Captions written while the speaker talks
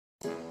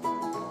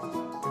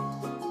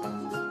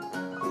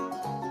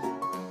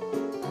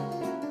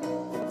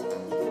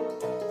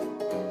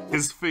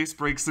His face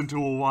breaks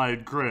into a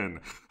wide grin.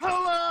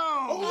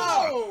 Hello!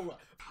 Hello!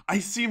 I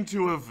seem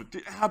to have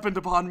happened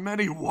upon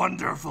many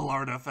wonderful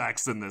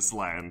artifacts in this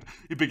land.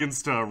 He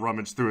begins to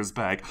rummage through his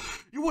bag.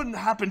 You wouldn't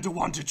happen to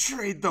want to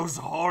trade those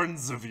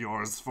horns of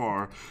yours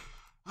for,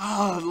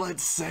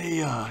 let's say,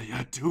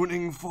 a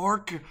tuning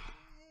fork?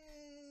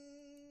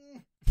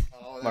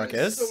 Oh, that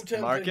is Marcus, so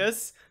tempting.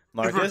 Marcus,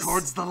 It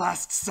records the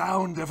last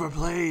sound ever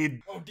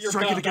played. Oh dear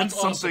Strike God, it against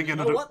that's awesome. something You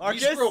and know it'll... what?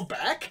 These Marcus? grow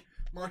back.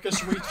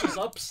 Marcus reaches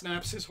up,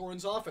 snaps his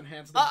horns off, and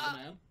hands them to the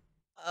man.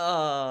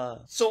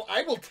 So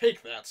I will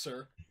take that,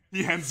 sir.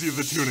 He hands you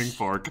the tuning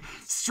fork.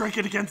 Strike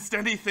it against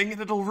anything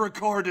and it'll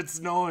record its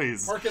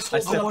noise. Marcus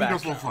holds step up A back.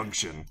 wonderful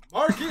function.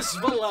 Marcus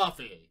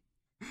Valafi.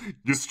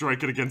 You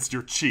strike it against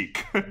your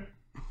cheek.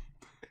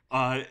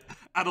 At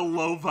a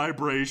low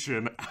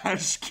vibration,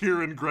 Ash,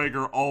 Kieran,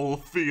 Gregor all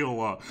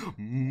feel a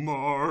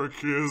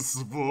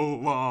Marcus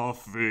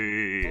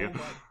Valafi. Oh my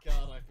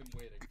God, I've been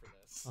waiting for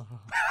this.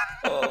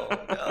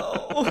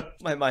 Oh no!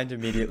 My mind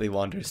immediately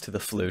wanders to the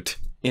flute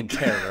in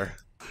terror.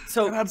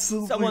 So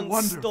Absolutely someone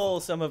wonderful. stole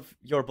some of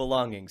your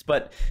belongings,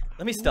 but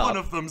let me stop. One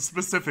of them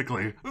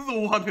specifically. The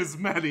one is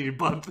many,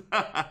 but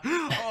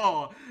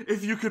oh,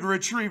 if you could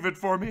retrieve it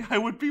for me, I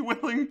would be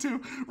willing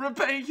to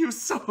repay you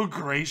so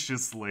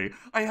graciously.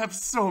 I have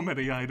so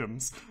many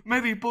items,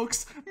 many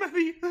books,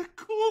 many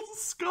cool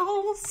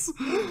skulls.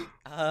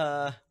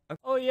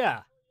 Oh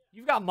yeah,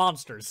 you've got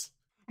monsters.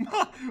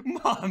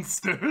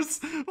 Monsters?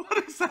 What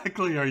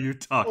exactly are you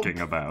talking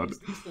about?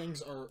 These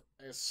things are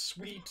as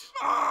sweet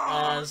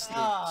as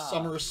the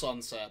summer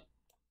sunset.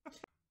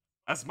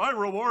 As my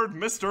reward,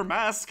 Mr.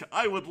 Mask,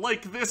 I would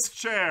like this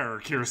chair.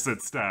 Kier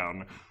sits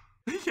down.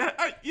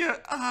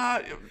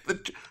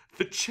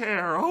 The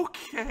chair.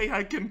 Okay,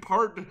 I can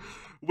part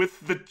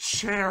with the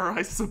chair,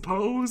 I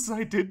suppose.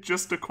 I did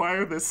just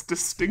acquire this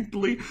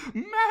distinctly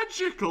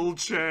magical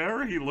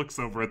chair. He looks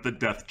over at the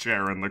death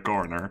chair in the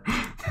corner.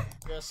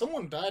 Yeah,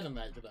 someone died in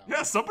that, you know.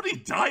 Yeah, somebody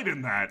died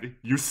in that.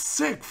 You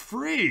sick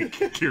freak.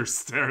 Kier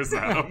stares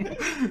at him.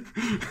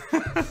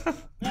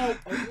 Now,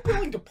 are you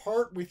willing to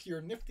part with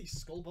your nifty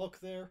skull book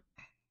there?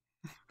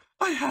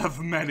 I have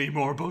many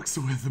more books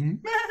with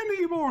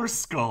many more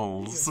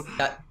skulls.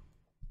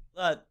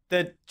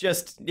 That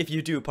just, if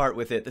you do part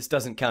with it, this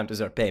doesn't count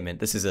as our payment.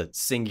 This is a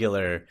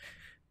singular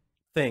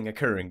thing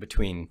occurring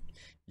between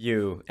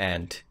you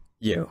and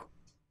you.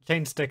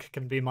 Cane stick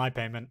can be my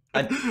payment.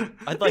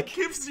 I'd like... It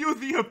gives you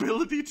the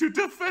ability to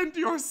defend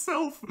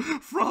yourself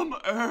from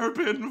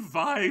urban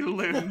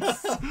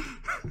violence.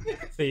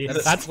 See,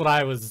 that's what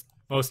I was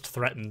most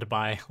threatened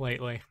by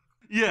lately.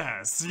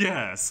 Yes.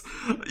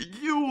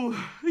 You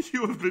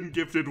have been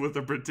gifted with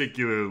a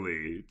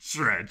particularly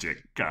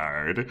tragic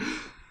card.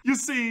 You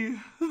see,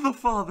 the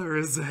father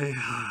is a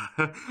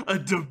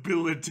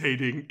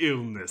debilitating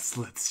illness,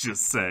 let's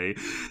just say.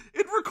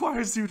 It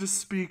requires you to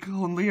speak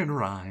only in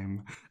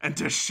rhyme, and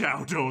to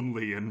shout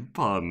only in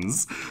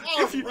puns.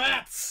 Oh,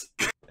 rats!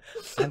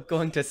 I'm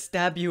going to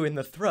stab you in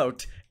the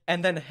throat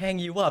and then hang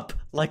you up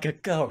like a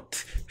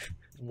goat.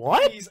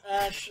 What? Please,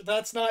 Ash,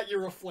 that's not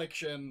your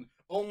affliction.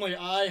 Only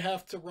I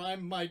have to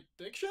rhyme my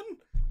diction?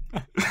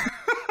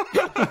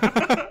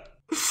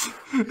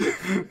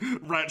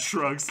 Rat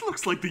shrugs.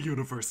 Looks like the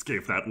universe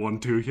gave that one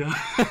to you.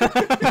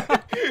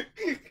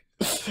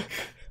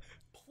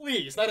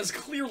 Please, that is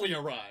clearly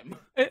a rhyme.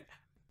 A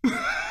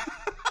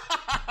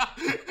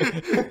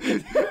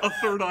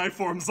third eye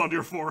forms on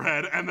your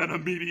forehead and then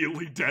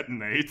immediately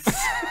detonates.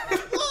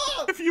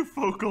 If you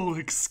folk will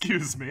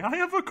excuse me, I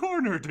have a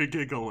corner to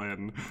giggle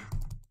in.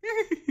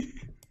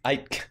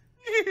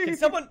 Can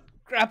someone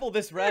grapple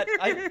this rat?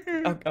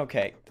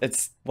 Okay,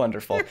 it's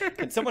wonderful.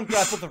 Can someone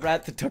grapple the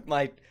rat that took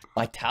my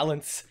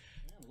talents?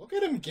 Look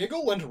at him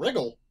giggle and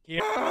wriggle.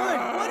 What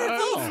are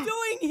those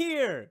doing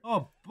here?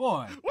 Oh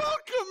boy.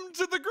 Welcome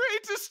to the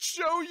greatest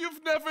show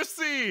you've never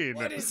seen.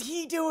 What is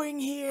he doing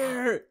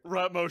here?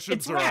 Rat motions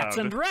It's around. rats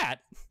and rat.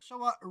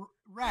 So,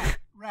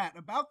 Rat,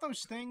 about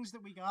those things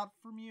that we got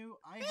from you,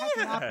 I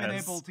have not been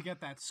Yes. able to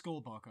get that skull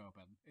book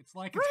open. It's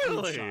like it's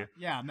Really? shut.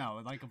 Yeah,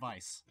 no, like a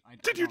vice.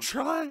 Did you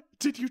try?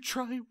 Did you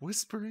try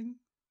whispering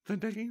the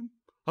name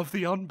of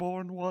the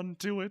unborn one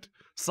to it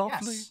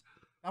softly? Yes.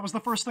 That was the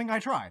first thing I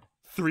tried.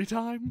 3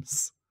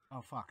 times?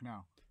 Oh, fuck,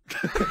 no.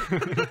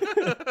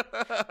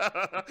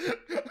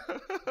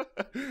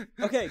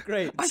 Okay,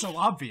 great. It's so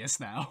obvious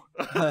now.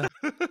 All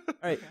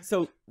right,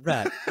 so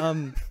rat,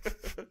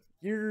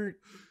 you're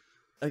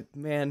a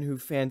man who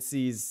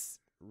fancies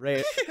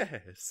rare.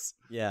 Yes.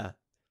 Yeah,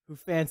 who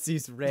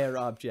fancies rare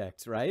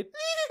objects, right?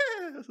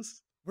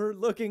 Yes. We're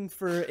looking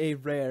for a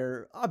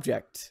rare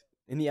object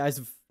in the eyes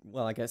of,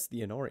 well, I guess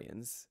the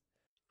Enorians.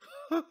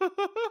 Okay,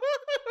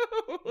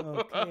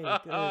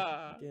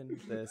 gonna begin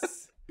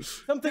this.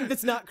 Something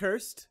that's not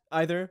cursed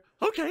either.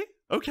 Okay.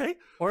 Or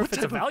What if it's a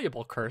type of-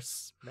 valuable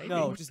curse, maybe.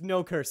 No, just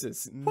no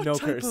curses. What No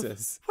type of-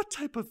 curses. What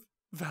type of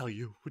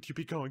value would you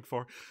be going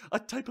for? A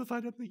type of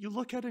item that you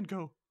look at and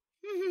go,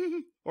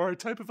 or a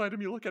type of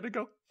item you look at and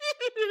go,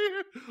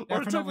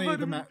 or a type of Definitely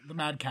item. the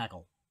mad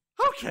cackle.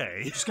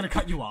 Okay. Just gonna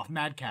cut you off.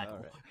 Mad cackle.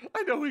 All right.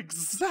 I know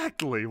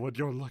exactly what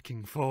you're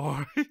looking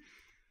for.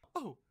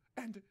 Oh,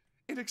 and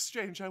in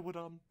exchange, I would,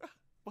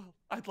 well,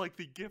 I'd like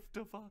the gift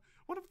of,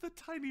 one of the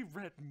tiny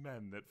red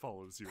men that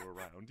follows you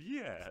around.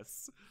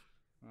 Yes.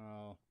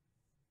 Oh.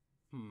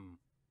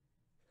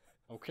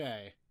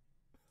 Okay.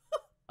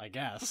 I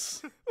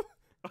guess.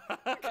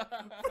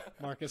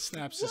 Marcus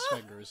snaps his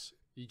fingers.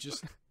 You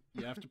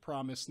have to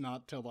promise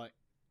not to, like,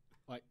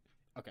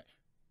 okay.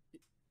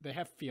 They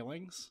have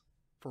feelings,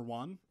 for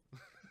one.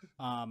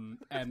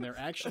 And they're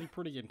actually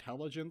pretty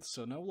intelligent,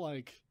 so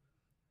don't,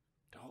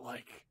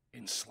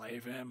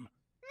 enslave him.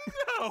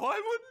 No,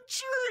 I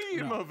wouldn't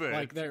dream of it.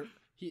 Like,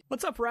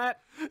 What's up, Rat?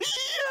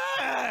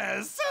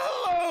 Yes!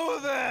 Hello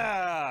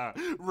there!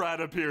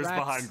 Rat appears Rats.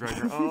 behind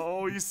Gregor.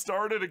 Oh, he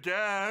started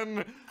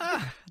again.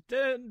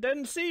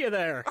 Didn't see you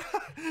there.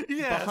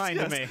 Yes, Behind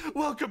yes. me.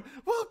 Welcome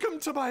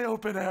to my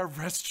open-air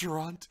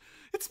restaurant.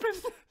 It's been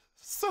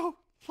so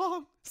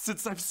long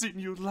since I've seen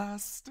you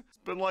last. It's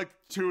been like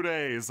 2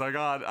 days. I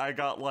got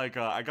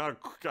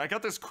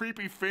this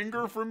creepy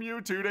finger from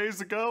you 2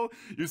 days ago.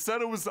 You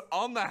said it was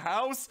on the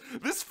house.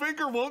 This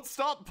finger won't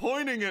stop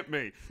pointing at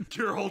me.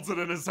 Kier holds it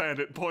in his hand.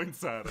 It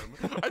points at him.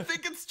 I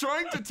think it's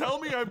trying to tell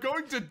me I'm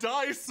going to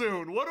die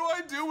soon. What do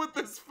I do with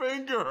this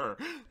finger?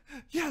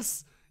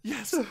 Yes.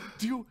 Have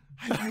you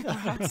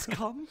perhaps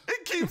come?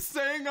 It keeps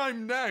saying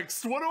I'm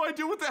next. What do I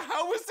do with it?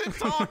 How is it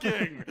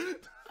talking?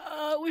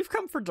 We've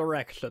come for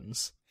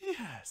directions.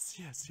 Yes.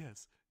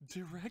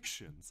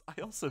 Directions. I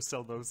also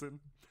sell those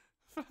in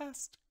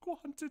vast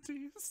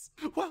quantities.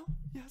 Well,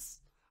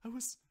 yes, I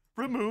was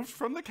removed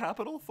from the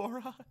capital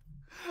for,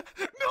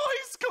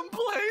 noise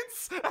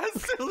complaints!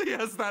 As silly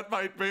as that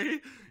might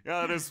be.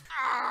 Yeah, it is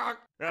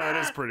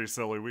pretty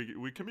silly.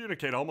 We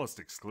communicate almost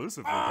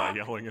exclusively by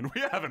yelling, and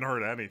we haven't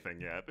heard anything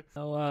yet.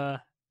 No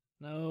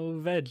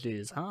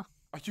veggies, huh?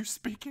 Are you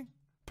speaking,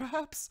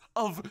 perhaps,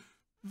 of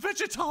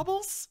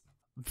vegetables?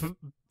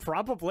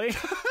 Probably.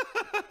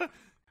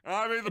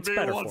 I mean, the It's beer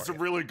better one's for you.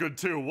 really good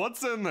too.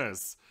 What's in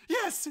this?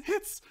 Yes,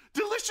 it's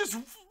delicious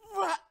cow.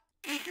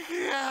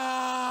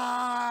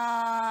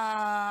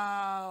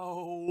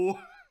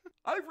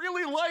 I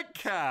really like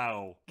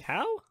cow.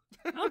 Cow?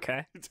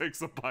 Okay. He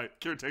takes a bite.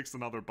 Kier takes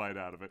another bite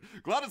out of it.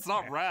 Glad it's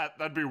not rat.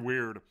 That'd be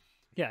weird.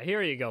 Yeah,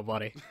 here you go,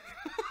 buddy.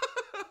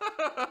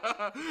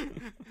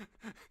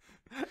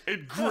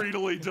 It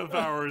greedily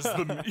devours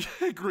the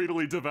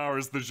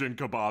Jin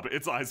kebab.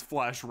 Its eyes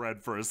flash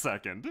red for a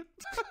second.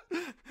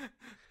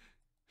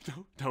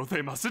 No,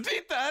 they mustn't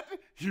eat that.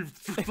 He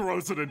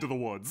throws it into the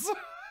woods.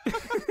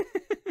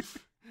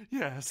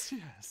 Yes.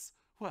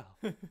 Well,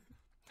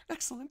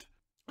 excellent.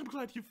 I'm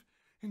glad you've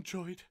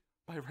enjoyed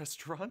my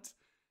restaurant.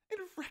 In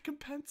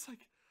recompense,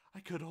 I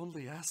could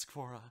only ask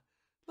for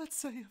let's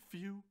say a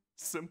few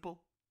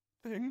simple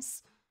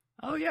things.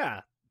 Oh,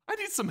 yeah. I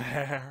need some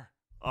hair.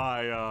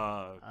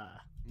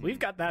 We've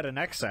got that in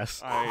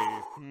excess.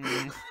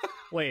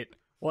 Wait,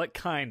 what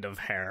kind of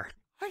hair?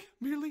 I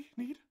merely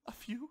need a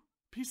few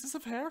pieces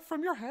of hair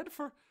from your head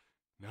for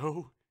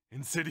no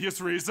insidious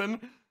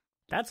reason.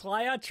 That's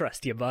why I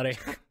trust you, buddy.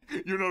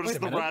 You notice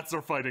the rats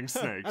are fighting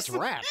snakes. That's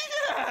Rat.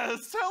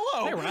 Yes,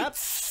 hello. Hey, Rat.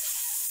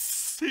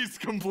 He's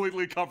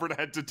completely covered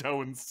head to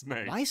toe in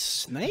snakes. Nice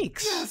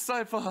snakes. Yes,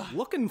 I've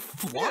Looking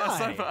fly.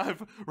 Yes,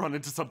 I've run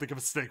into something of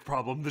a snake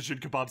problem. The Jin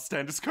Kebab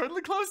stand is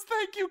currently closed.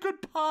 Thank you,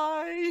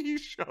 goodbye. He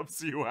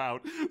shoves you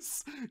out.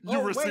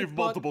 You receive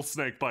multiple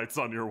snake bites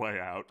on your way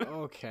out.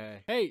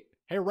 Okay. Hey,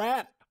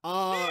 Rat.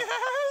 Yes.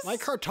 My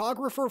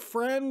cartographer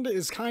friend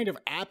is kind of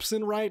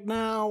absent right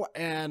now,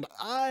 and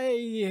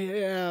I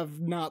have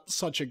not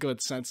such a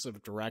good sense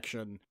of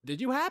direction. Did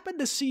you happen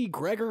to see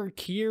Gregor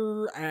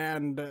Kier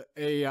and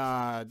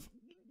a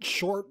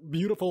short,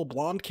 beautiful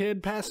blonde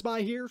kid pass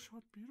by here?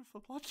 Short,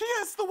 beautiful blonde.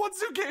 Yes, the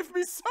ones who gave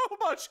me so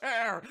much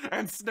hair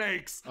and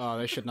snakes. Oh,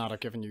 they should not have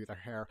given you their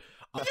hair.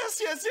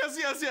 Yes.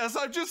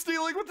 I'm just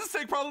dealing with the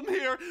snake problem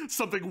here.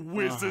 Something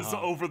whizzes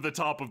over the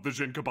top of the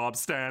Jin Kebab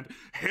stand,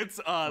 hits,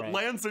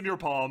 lands in your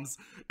palms.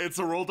 It's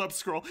a rolled up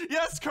scroll.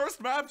 Yes,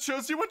 cursed map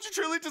shows you what you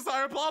truly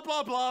desire, blah,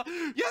 blah, blah.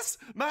 Yes,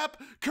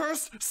 map,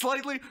 cursed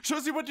slightly,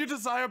 shows you what you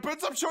desire,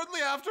 burns up shortly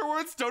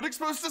afterwards, don't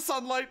expose to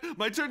sunlight,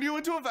 might turn you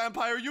into a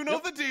vampire, you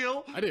know the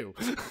deal. I do.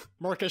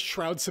 Marcus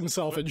shrouds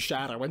himself in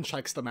shadow and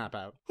checks the map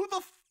out. Who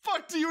the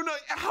fuck do you know?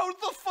 How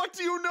the fuck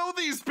do you know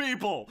these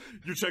people?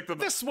 You check them.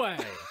 This way.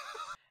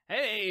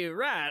 Hey,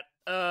 Rat.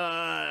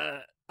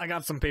 I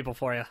got some people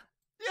for you.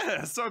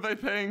 Yes, are they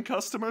paying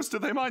customers? Do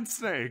they mind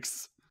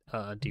snakes?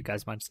 Do you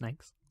guys mind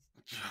snakes?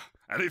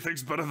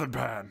 Anything's better than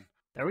ban.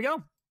 There we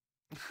go.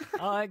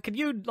 Could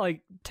you,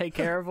 take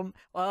care of them?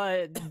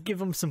 Give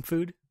them some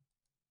food?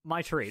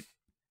 My treat.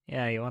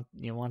 Yeah, you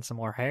want some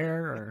more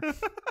hair, or?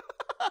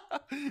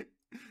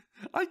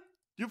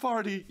 You've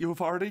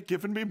already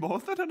given me more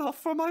than enough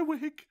for my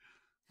wig.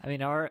 I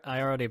mean, I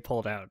already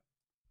pulled out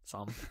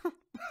some.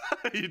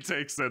 He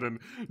takes it and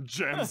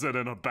jams it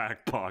in a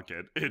back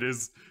pocket. It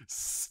is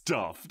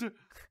stuffed.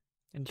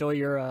 Enjoy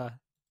your,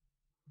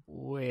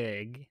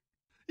 wig.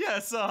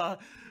 Yes,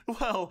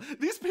 well,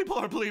 these people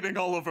are bleeding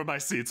all over my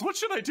seats. What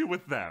should I do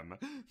with them?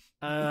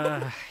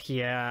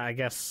 Yeah, I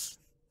guess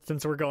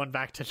since we're going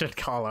back to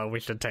Chitkala, we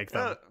should take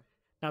them.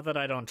 Not that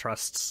I don't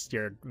trust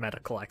your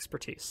medical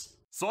expertise.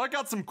 So I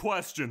got some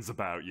questions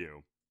about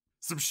you.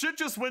 Some shit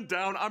just went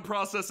down. I'm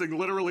processing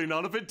literally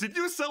none of it. Did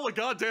you sell a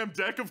goddamn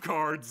deck of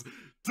cards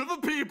to the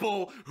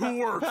people who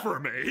work for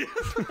me?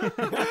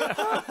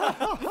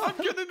 I'm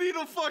gonna need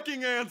a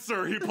fucking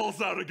answer. He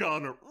pulls out a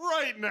gun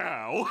right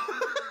now.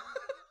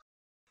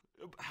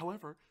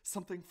 However,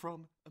 something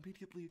from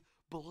immediately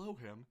below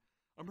him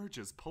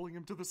emerges, pulling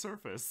him to the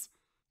surface.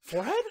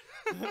 Forehead?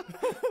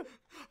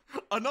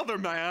 Another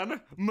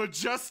man,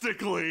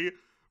 majestically,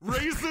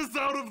 raises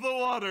out of the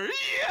water.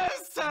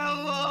 Yes,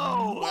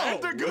 hello! Whoa.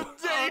 And a good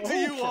day to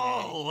you Okay.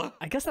 all!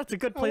 I guess that's a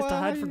good place to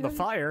hide from the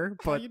fire,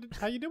 but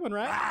How you doing,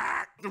 Rat?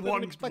 Ah,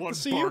 one expect to one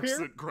see you barks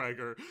here. at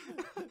Gregor.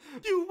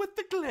 You with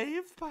the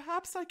glaive?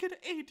 Perhaps I could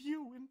aid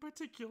you in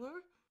particular?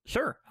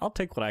 sure, I'll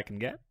take what I can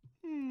get.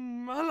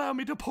 Allow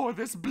me to pour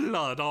this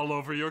blood all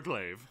over your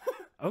glaive.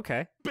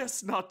 Okay.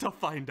 Best not to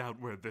find out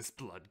where this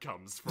blood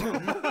comes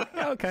from.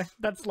 Yeah, okay.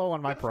 That's low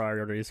on my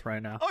priorities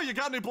right now. Oh, you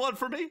got any blood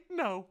for me?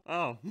 No.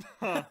 Oh.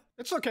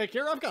 It's okay,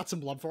 Kira. I've got some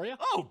blood for you.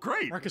 Oh,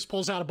 great. Marcus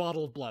pulls out a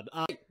bottle of blood.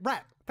 Hey,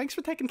 Rat, thanks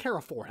for taking care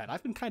of Forehead.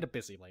 I've been kind of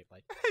busy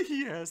lately.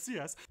 Yes,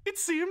 yes. It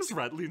seems,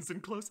 Rat leans in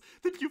close,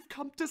 that you've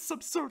come to some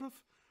sort of,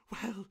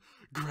 well,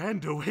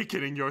 grand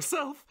awakening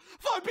yourself.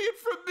 Far be it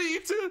from me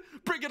to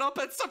bring it up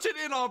at such an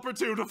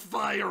inopportune,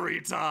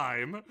 fiery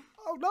time.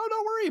 Oh, no,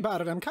 don't worry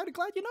about it. I'm kind of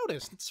glad you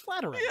noticed. It's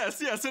flattering. Yes,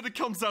 yes, and it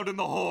comes out in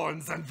the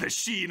horns and the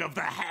sheen of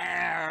the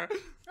hair.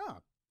 Oh,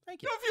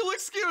 thank you. If you'll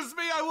excuse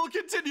me, I will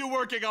continue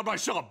working on my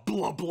shop.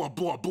 Blub, blub,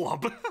 blub,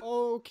 blub.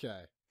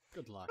 Okay.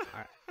 Good luck.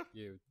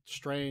 You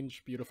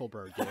strange, beautiful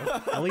bird, you.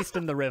 At least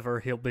in the river,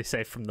 he'll be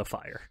safe from the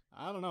fire.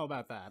 I don't know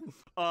about that.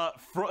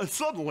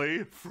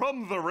 Suddenly,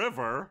 from the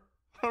river,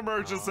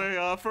 emerges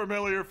a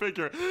familiar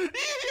figure.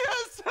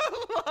 Yes,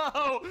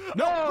 hello!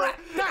 No, Rat,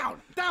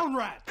 down! Down,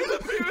 Rat!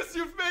 It appears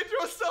you've made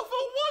yourself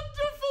a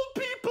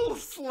wonderful people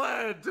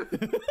sled!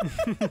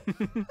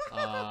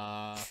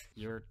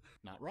 You're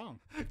not wrong.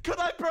 Could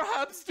I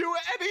perhaps do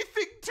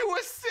anything to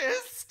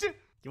assist?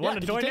 You want to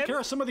did join you take in? care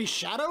of some of these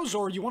shadows,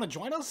 or you want to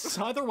join us?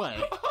 Either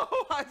way.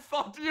 Oh, I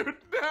thought you'd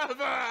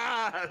never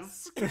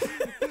ask!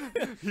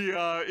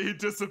 He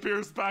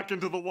disappears back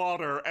into the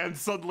water, and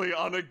suddenly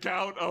on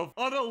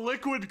a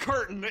liquid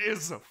curtain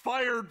is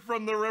fired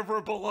from the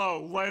river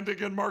below, landing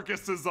in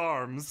Marcus's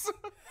arms.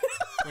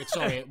 Wait,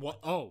 sorry. What?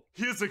 Oh,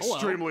 He is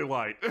extremely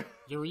light.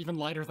 you're even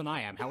lighter than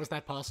I am. How is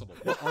that possible?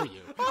 What are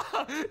you?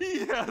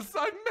 Yes,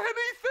 I'm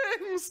many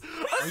things!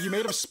 Are you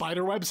made of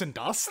spider webs and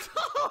dust?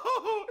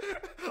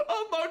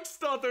 Oh,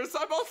 amongst others,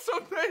 I'm also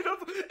made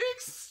of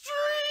extremely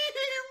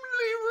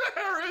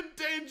rare and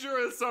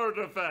dangerous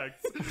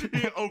artifacts.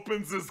 He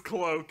opens his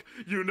cloak.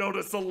 You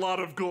notice a lot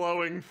of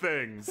glowing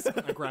things.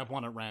 I grab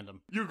one at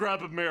random. You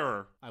grab a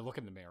mirror. I look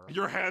in the mirror.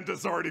 Your hand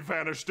has already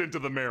vanished into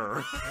the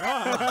mirror.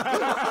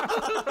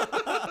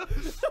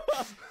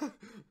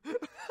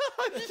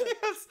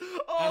 Yes.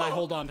 Oh, And I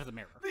hold on to the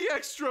mirror. the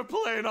extra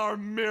planar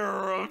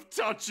mirror of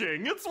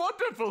touching. It's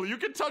wonderful. You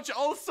can touch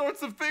all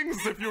sorts of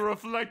things if you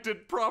reflect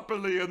it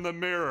properly in the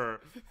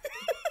mirror.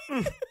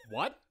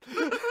 What?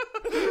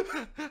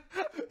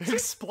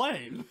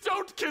 Explain.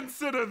 Don't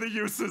consider the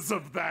uses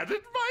of that.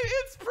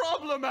 It's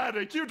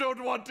problematic. You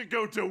don't want to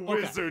go to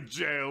wizard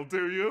jail,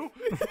 do you?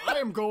 I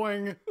am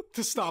going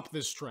to stop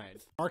this train.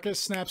 Marcus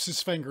snaps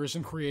his fingers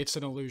and creates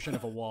an illusion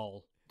of a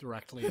wall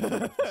directly in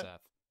front of Seth.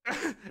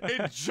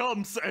 It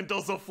jumps and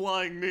does a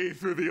flying knee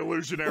through the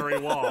illusionary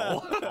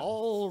wall.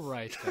 All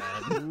right,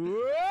 then.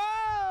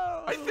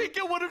 I think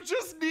it would have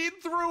just kneed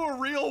through a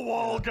real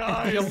wall,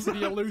 guys.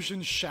 The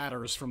illusion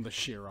shatters from the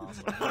sheer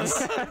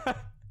awesome.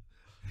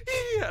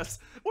 Yes.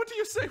 What do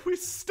you say we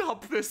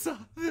stop this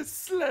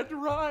sled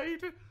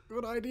ride?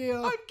 Good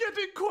idea. I'm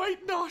getting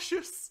quite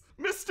nauseous.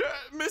 Mr.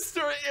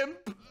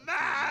 Imp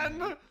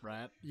Man,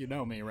 Rat, you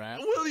know me, Rat.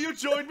 will you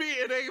join me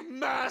in a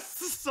mass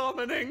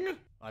summoning?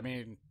 I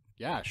mean,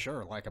 yeah,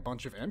 sure, like a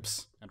bunch of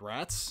imps and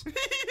rats.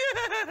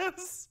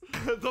 Yes!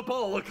 The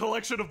ball, a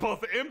collection of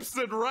both imps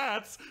and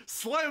rats,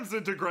 slams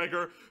into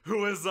Gregor,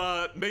 who is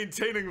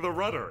maintaining the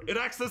rudder. It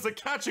acts as a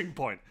catching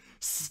point,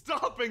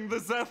 stopping the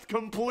Zeth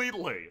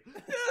completely.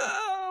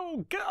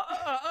 Oh,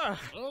 God.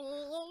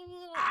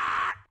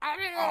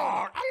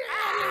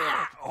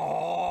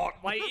 Oh,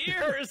 My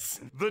ears!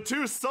 the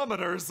two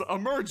summoners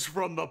emerge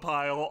from the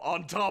pile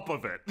on top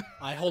of it.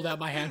 I hold out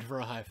my hand for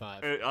a high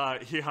five.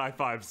 He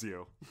high-fives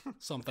you.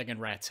 Something in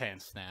Rat's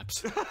hand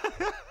snaps.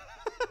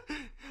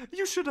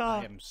 You should,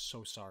 I am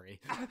so sorry.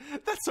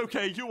 That's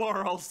okay. You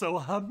are also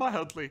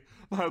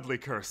mildly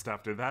cursed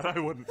after that. I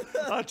wouldn't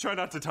try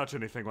not to touch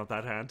anything with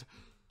that hand.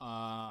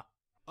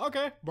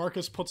 Okay.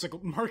 Marcus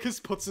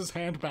puts his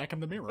hand back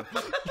in the mirror.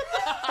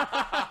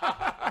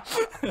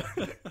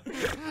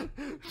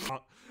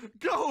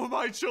 Go,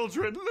 my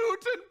children,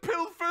 loot and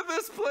pilfer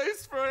this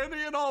place for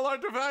any and all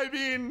artifacts. I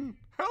mean,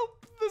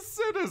 help the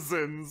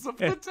citizens of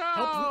the No,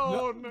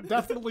 town.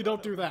 definitely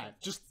don't do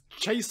that. Just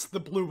chase the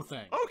blue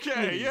thing.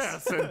 Okay, Please.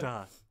 yes,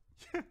 and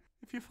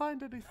if you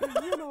find anything,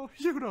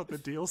 you know the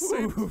deal.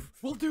 Same,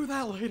 We'll do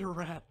that later,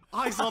 Rat.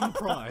 Eyes on the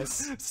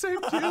prize. same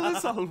deal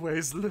as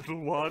always, little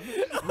one.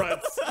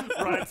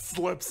 Rat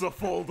slips a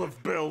fold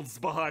of bills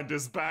behind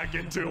his back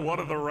into one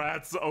of the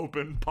rat's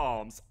open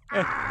palms.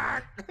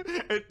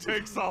 It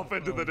takes off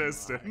into the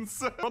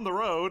distance. On the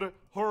road,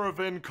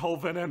 Horovin,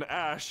 Colvin, and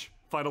Ash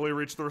finally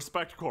reach the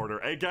respect quarter.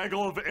 A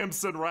gaggle of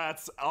imps and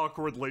rats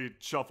awkwardly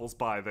shuffles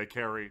by. They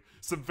carry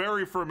some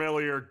very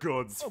familiar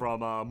goods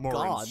from Morin's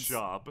gods.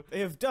 shop.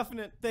 They've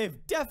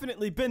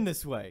definitely been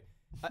this way.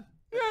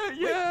 Yeah,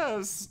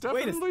 yes,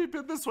 wait a definitely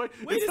been this way.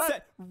 Wait Is a that-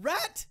 sec.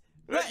 Rat?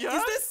 Rat, yes,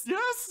 is this?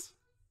 yes.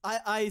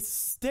 I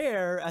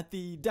stare at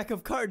the deck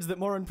of cards that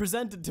Morin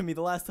presented to me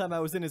the last time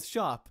I was in his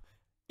shop.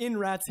 In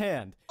Rat's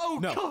hand. Oh,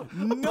 no. God.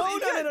 No, no.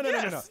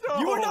 Yes, no.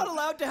 You are not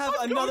allowed to have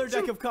I'm another going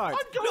deck to- of cards.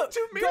 I'm going no, to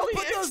go merely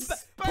put those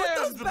expand put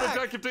those the back.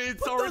 deck of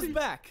it's Put already those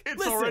back. It's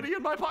Listen. already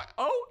in my pocket.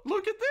 Oh,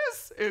 look at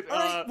this! It All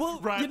right, well,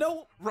 Rat, you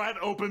know- Rat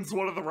opens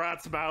one of the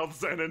rat's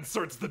mouths and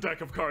inserts the deck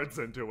of cards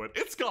into it.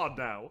 It's gone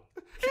now.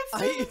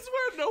 It's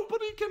where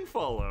nobody can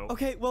follow.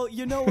 Okay, well,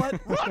 you know what?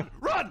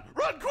 Run,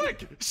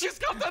 quick! She's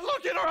got that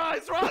look in her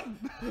eyes. Run!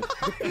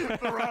 The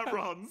rat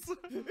runs.